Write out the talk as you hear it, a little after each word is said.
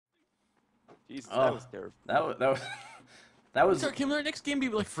Jesus, Oh, that was terrible. That was. Sorry, can our next game be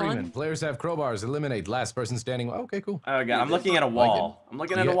like Freeman. fun? Players have crowbars. Eliminate last person standing. Okay, cool. Oh god, I'm looking at a wall. I'm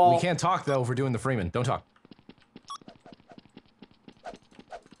looking at a wall. We can't talk though if we're doing the Freeman. Don't talk.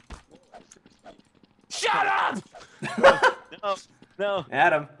 Shut up! No, no,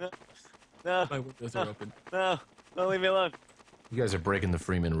 Adam. no, My windows are open. no, don't leave me alone. You guys are breaking the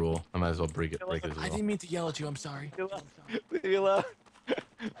Freeman rule. I might as well break it as I well. didn't mean to yell at you. I'm sorry. Leave me alone.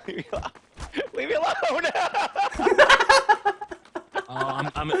 Leave me alone. Leave me alone.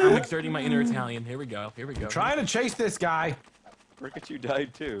 I'm exerting my inner Italian. Here we go. Here we go. Trying to chase this guy. Look at you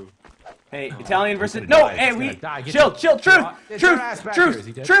died too. Hey, Italian versus. gonna No, die. hey, He's we. gonna die. Get Chill, chill, truth, Get your ass back here. Is he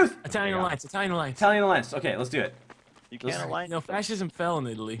truth, dead? truth. Italian alliance. Italian alliance. Italian alliance. Okay, let's do it. You can't align. No, fascism fell in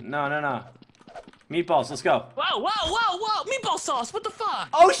Italy. No, no, no. Meatballs, let's go. Whoa, whoa, whoa, whoa! Meatball sauce! What the fuck?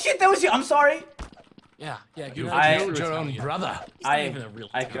 Oh shit, that was you. I'm sorry. Yeah, yeah. You I- killed your own brother. He's not even a real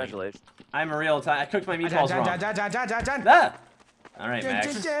Italian. Congratulations. I'm a real Italian. I cooked my meatballs wrong. Dun. Ah. All right,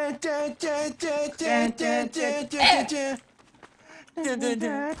 Max.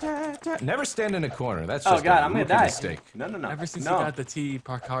 Never stand in a corner. That's Oh just god, a I'm gonna rookie die. mistake. No, no, no. Ever since no. he got the T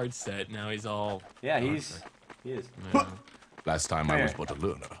card set, now he's all. Yeah, he is. Yeah. Last time Come I was here. but a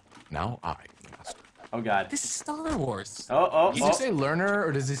learner. Now I am the master. Oh god. This is Star Wars. Oh, Does he say learner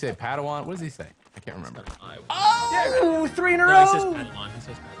or does he say Padawan? What does he say? I can't remember. Oh, 3 in a No, he says row. Padawan. He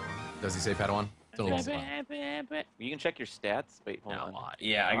says Padawan. Does he say Padawan? It's a little slow. You can check your stats. Wait, hold on.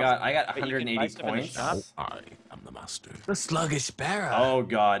 Yeah, I got Wait, you can 180 buy stuff in the points. shop? I am the master. The sluggish sparrow. Oh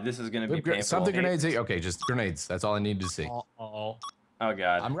god, this is gonna be painful. Something grenades. Okay, just grenades. That's all I need to see. Oh. Oh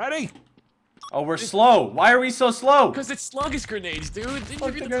god. I'm ready. Oh, we're slow. Why are we so slow? Because it's sluggish grenades, dude. Didn't you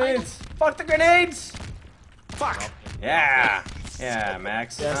Fuck read the the title? grenades. Fuck the grenades. Fuck. Yeah. Yeah,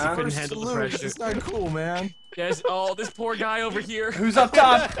 Max. Yes, Huh? you couldn't handle the pressure. It's not cool, man. Yes. Oh, this poor guy over here. Who's up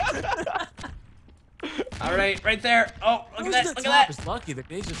top? All right, right there. Oh, look at Who's that. the Look top at that. is lucky. The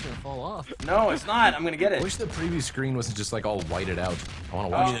grenades just gonna fall off. No, it's not. I'm gonna get I it. wish the preview screen wasn't just like all whited out. I want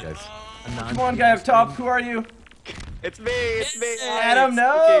to watch you guys. Come on, guy up top. Who are you? It's me. It's me. Adam,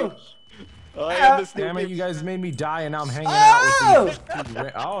 no. I am the Damn it, stupid. you guys made me die and now I'm hanging out with you.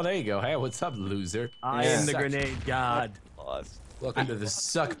 Oh, there you go. Hey, what's up, loser? I am the grenade god. Lost. Welcome to the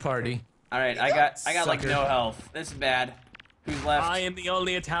suck party. All right, I got like Sucker. no health. This is bad. Who's left? I am the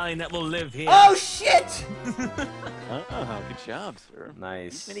only Italian that will live here. Oh shit! Oh, good job, sir.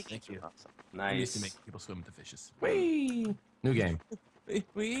 Nice. These mini Thank you. awesome. I used to Nice. make people swim with the fishes. Whee! New game.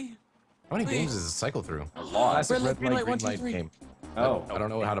 We? How many Wait. games does it cycle through? A lot. Classic Red light, red green light, light, green 1, 2, light 3. game. Oh, I don't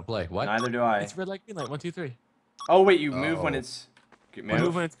know how to play. What? neither do I. It's red light, green light. 1, 2, 3. Oh wait, you move when Oh. it's.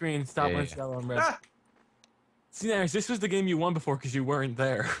 Move when it's green. Stop when Yeah. it's yellow and red. SeaNanners, this was the game you won before because you weren't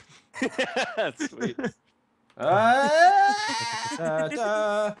there. Sweet. How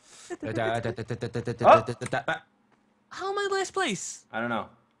am I last place? I don't know.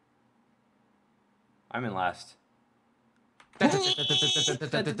 I'm in last.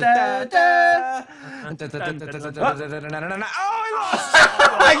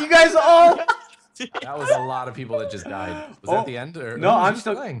 Oh, You guys all. that was a lot of people that just died. Was Oh, that the end? Or No, who was I'm you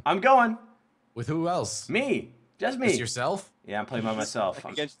still. playing? I'm going. With who else? Me. Just me. Just yourself? Yeah, I'm playing by myself.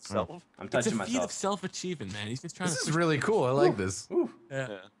 Against yourself. I'm It's a touching feat of myself. self-achievement, man. He's just trying This to. is really cool. I like this. Ooh. Yeah.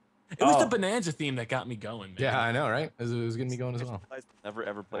 Yeah. It was Oh. the Bonanza theme that got me going, man. Yeah, I know, right? It was getting me going as well. Never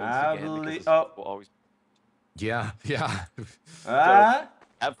ever play this I again believe- because oh. we'll always Yeah, yeah. Ah.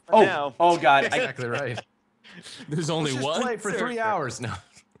 have fun Oh. now. Oh God. Exactly right. There's only Just one. play for 3 hours now.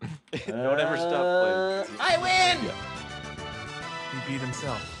 Don't ever stop playing. I win. He beat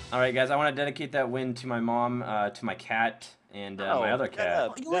himself. All right, guys. I want to dedicate that win to my mom, to my cat, and my other cat.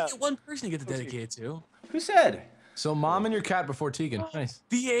 Oh, you only get one person to get to dedicate it to. Who said? So mom and your cat before Tegan. Nice.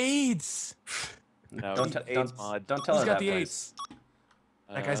 The AIDS. No, Don't, it's t- AIDS don't, mod. don't tell Who's her got that, the please. AIDS?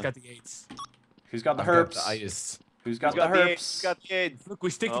 That guy's got the AIDS. Who's got the I've got herps? the itis. Who's got the Who's herps? AIDS? Who's got the AIDS? Look, we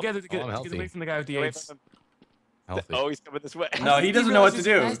stick Oh. together to Oh, I'm get away healthy. from the guy with the Away AIDS. from him. Healthy. Oh, he's coming this way. No, he doesn't know what to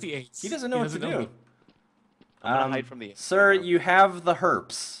do. Has the AIDS. He doesn't know what to do. I'm gonna hide from the Sir, you have the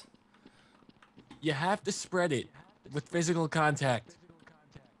herps. You have to spread it with physical contact.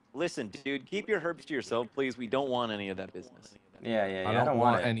 Listen, dude, keep your herbs to yourself, please. We don't want any of that business. Yeah, yeah, yeah. I don't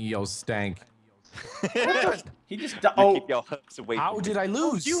want it. any yo stank. He just. You Oh, keep your herbs away How from did me. I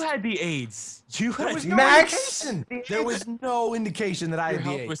lose? You had the AIDS. You had no Max! indication. There was no indication that I Your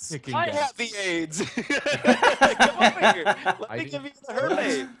had the health was AIDS. ticking I down. have the AIDS. Come over here. Let I me did- give you the herb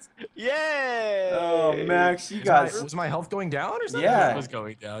AIDS. Yay! oh, Max, you Was got. my- was my health going down or something? Yeah. It was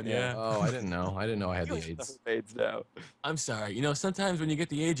going down, yeah. Oh, I didn't know. I didn't know I had You the have AIDS. the AIDS now. I'm sorry. You know, sometimes when you get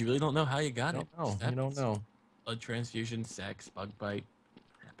the AIDS, you really don't know how you I got it. don't know. Just You don't happens. know. Blood transfusion, sex, bug bite.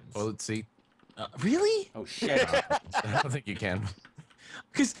 Happens. Toilet seat. Really? Oh shit. I don't think you can.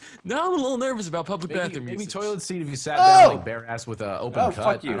 Because now I'm a little nervous about public bathroom Maybe usage. toilet seat if you sat down Oh! like bare ass with an open Oh cut.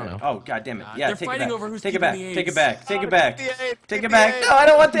 fuck you. I don't know. Oh god damn it. Yeah, They're take fighting it back. over who's take it keeping back. the Take it AIDS. back. Take it back. Keep the AIDS, Take keep it the back. AIDS. No, I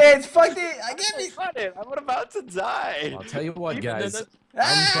don't want the AIDS. Fuck the I get me. Cut it. I'm about to die. I'll tell you what, Even guys. then,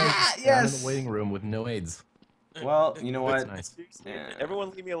 Ah, I'm in yes. the waiting room with no AIDS. Well, you know That's what? nice. Yeah. Everyone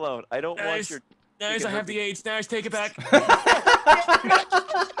leave me alone. I don't want Nice. your... Nice, I have the AIDS. Nice, take it back.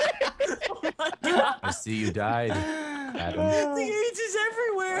 I see you died, Adam. The AIDS is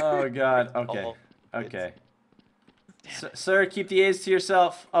everywhere. Oh god. Okay. Oh, Okay. Sir, keep the AIDS to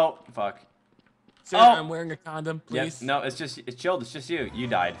yourself. Oh fuck. Sir, Oh. I'm wearing a condom, Yep. please. No, it's chilled. It's just you. You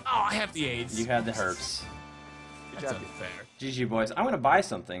died. Oh, I have the AIDS. You had the herpes. Good That's job. unfair. GG boys. I'm gonna buy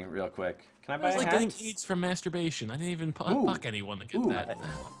something real quick. Can I buy It's a like hat? getting AIDS from masturbation. I didn't even Ooh. fuck anyone to get Ooh. that.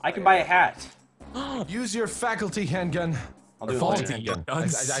 I can buy a hat. Use your faculty handgun. I'll Or do it faulty later. handgun. Yeah,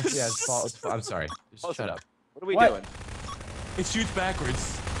 it's I'm sorry. Just Oh, shut up. What are we What? doing? It shoots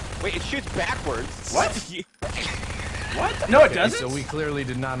backwards. Wait, it shoots backwards. What? What? No, it Okay, doesn't. so we clearly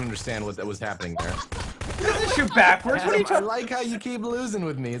did not understand what that was happening there. It doesn't shoot backwards. What are you Adam, I talking? like how you keep losing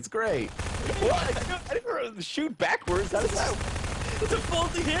with me. It's great. What? I didn't shoot backwards. How does that... It's a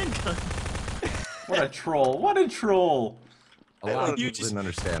faulty handgun. What a troll. What a troll. A lot of You people just- didn't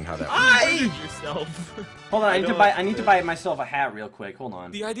understand how that worked. Murdered yourself. Hold on. I need to don't buy. I need to buy myself a hat real quick. Hold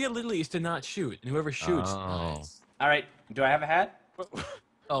on. The idea literally is to not shoot, and whoever shoots. Oh. dies. All right. Do I have a hat?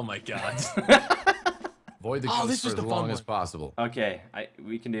 Oh my god. Avoid the Oh, ghosts this for was as the long fun as one. possible. Okay.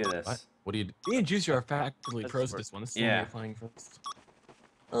 We can do this. What? What do you? Me and Juicetra are factually That's pros at smart. this one. This is Yeah. yeah. Playing first.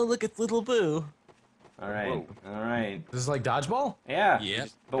 Oh, look, it's little Boo. All right. Whoa. All right. This is like dodgeball. Yeah. Yep.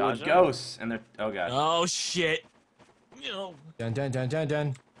 But with Dodge 'em? ghosts and they're. Oh god. Oh shit. No. Dun dun dun dun dun.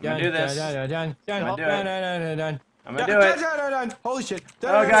 I'm gonna do this. Dun, dun, dun, dun, I'm gonna do dun, it. dun, dun, dun. I'm gonna do it. Dun, dun, dun, dun. Holy shit. Dun,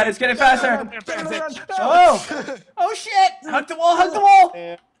 Oh dun, god, dun, it's getting dun, faster. dun, dun, dun, dun, dun. Oh. Oh shit! Hug the wall. Hug the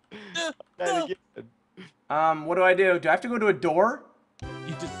wall. That again. What do I do? Do I have to go to a door?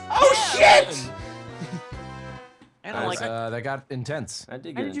 You just. Oh Yeah, shit! man. I don't like That got intense. I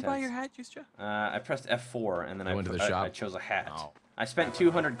did How get did you buy your intense. hat, Juicetra? I pressed F4 and then You I went to the I shop? chose a hat. Oh. I spent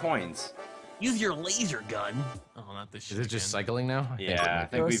 200 coins. Use your laser gun. Oh, not this Is shit. it just again. cycling now? I think Yeah, I There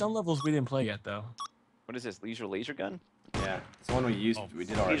think are we. some levels we didn't play yet, though. What is this? Laser gun? Yeah, it's the one we used. Oh, We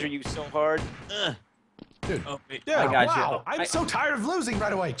did Laser already. you so hard. Ugh. Dude. Oh, wait. Yeah, I got you. wow. I'm I- so tired of losing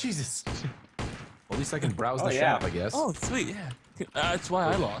right away. Jesus. Well, at least I can browse Oh, the yeah. shop, I guess. Oh, sweet, yeah. That's why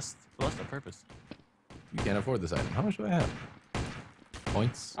I lost. I lost on purpose. You can't afford this item. How much do I have?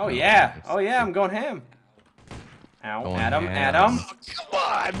 Points? Oh No, yeah. it's- Oh yeah. I'm going ham. Ow, Going Adam. ham. Adam. Come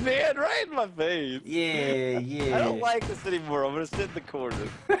on, man. Right in my face. Yeah, yeah. I don't like this anymore. I'm going to sit in the corner.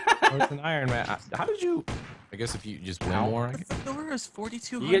 Oh, it's an Iron Man. How did you? I guess if you just win Ow. more. I The guess. fedora is You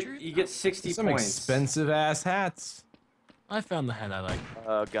 4,200. get 60 Some points. expensive ass hats. I found the hat I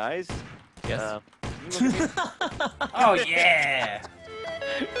like. Guys. Yes. Can you look at me? Oh yeah.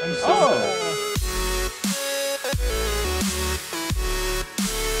 I'm so Oh.